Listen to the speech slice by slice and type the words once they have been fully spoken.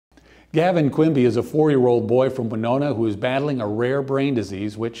Gavin Quimby is a 4-year-old boy from Winona who is battling a rare brain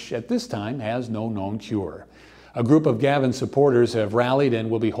disease which at this time has no known cure. A group of Gavin supporters have rallied and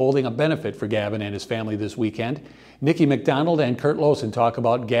will be holding a benefit for Gavin and his family this weekend. Nikki McDonald and Kurt Lawson talk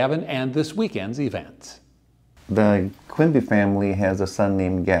about Gavin and this weekend's event. The Quimby family has a son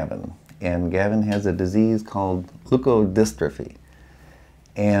named Gavin, and Gavin has a disease called leukodystrophy.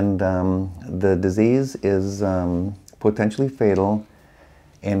 And the disease is potentially fatal,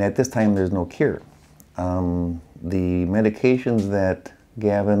 and at this time there's no cure. The medications that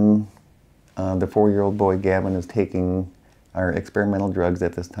Gavin, the 4-year-old boy Gavin, is taking are experimental drugs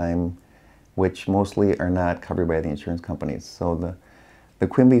at this time, which mostly are not covered by the insurance companies. So the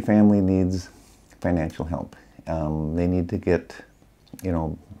Quimby family needs financial help. They need to get,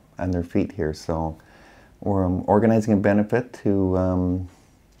 on their feet here. So we're organizing a benefit to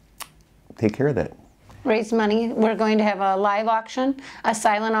take care of that. Raise money. We're going to have a live auction, a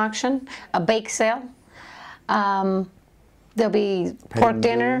silent auction, a bake sale. There'll be pork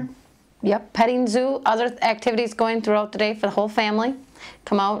dinner. Yep, petting zoo, other activities going throughout the day for the whole family.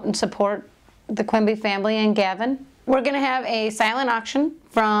 Come out and support the Quimby family and Gavin. We're going to have a silent auction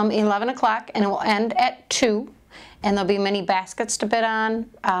from 11 o'clock and it will end at 2. And there'll be many baskets to bid on,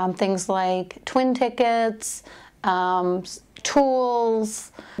 things like twin tickets,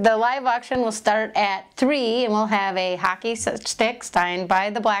 tools. The live auction will start at 3 and we'll have a hockey stick signed by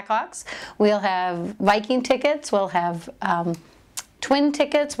the Blackhawks. We'll have Viking tickets, we'll have twin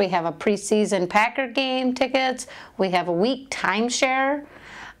tickets, we have a preseason Packer game tickets, we have a week timeshare,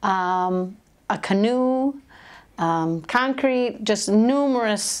 a canoe, concrete, just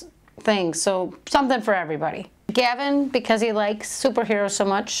numerous things, so something for everybody. Gavin, because he likes superheroes so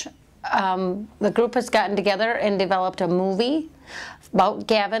much, the group has gotten together and developed a movie about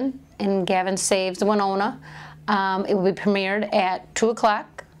Gavin, and Gavin Saves Winona. It will be premiered at 2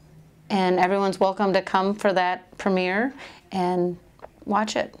 o'clock, and everyone's welcome to come for that premiere and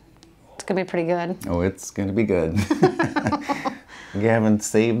watch it. It's going to be pretty good. Oh, it's going to be good. Gavin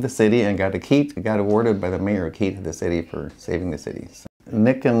saved the city and got awarded by the mayor a key to the city for saving the city. So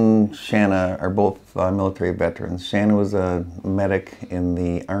Nick and Shanna are both military veterans. Shanna was a medic in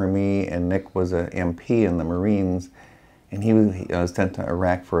the Army and Nick was an MP in the Marines, and he was sent to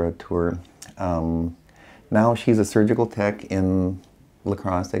Iraq for a tour. Now she's a surgical tech in La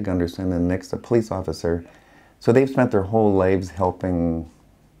Crosse at Gunderson, and Nick's a police officer. So they've spent their whole lives helping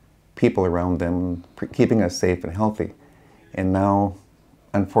people around them, keeping us safe and healthy. And now,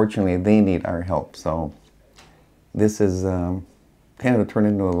 unfortunately, they need our help. So this is kind of turned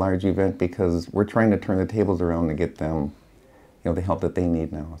into a large event because we're trying to turn the tables around to get them, the help that they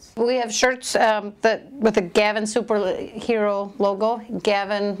need now. We have shirts with the Gavin Superhero logo.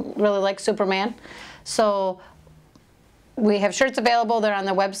 Gavin really likes Superman. So we have shirts available. They're on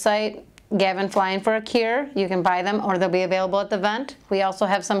the website. Gavin Flying for a Cure. You can buy them or they'll be available at the event. We also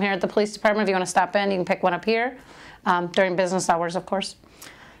have some here at the police department. If you want to stop in, you can pick one up here during business hours, of course.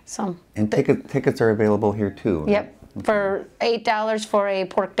 So. And tickets are available here too. Yep. Okay. For $8 for a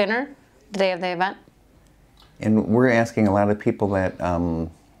pork dinner the day of the event. And we're asking a lot of people that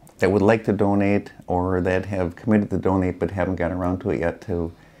that would like to donate or that have committed to donate but haven't gotten around to it yet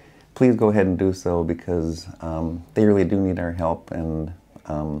to please go ahead and do so because they really do need our help, and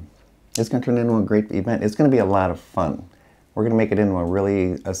it's going to turn into a great event. It's going to be a lot of fun. We're going to make it into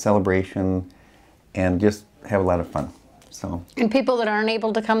a celebration and just have a lot of fun. So. And people that aren't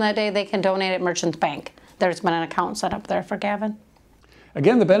able to come that day, they can donate at Merchants Bank. There's been an account set up there for Gavin.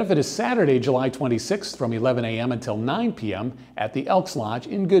 Again, the benefit is Saturday, July 26th from 11 a.m. until 9 p.m. at the Elks Lodge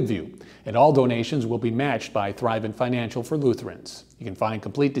in Goodview. And all donations will be matched by Thrivent Financial for Lutherans. You can find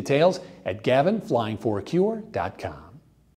complete details at gavinflyingforacure.com.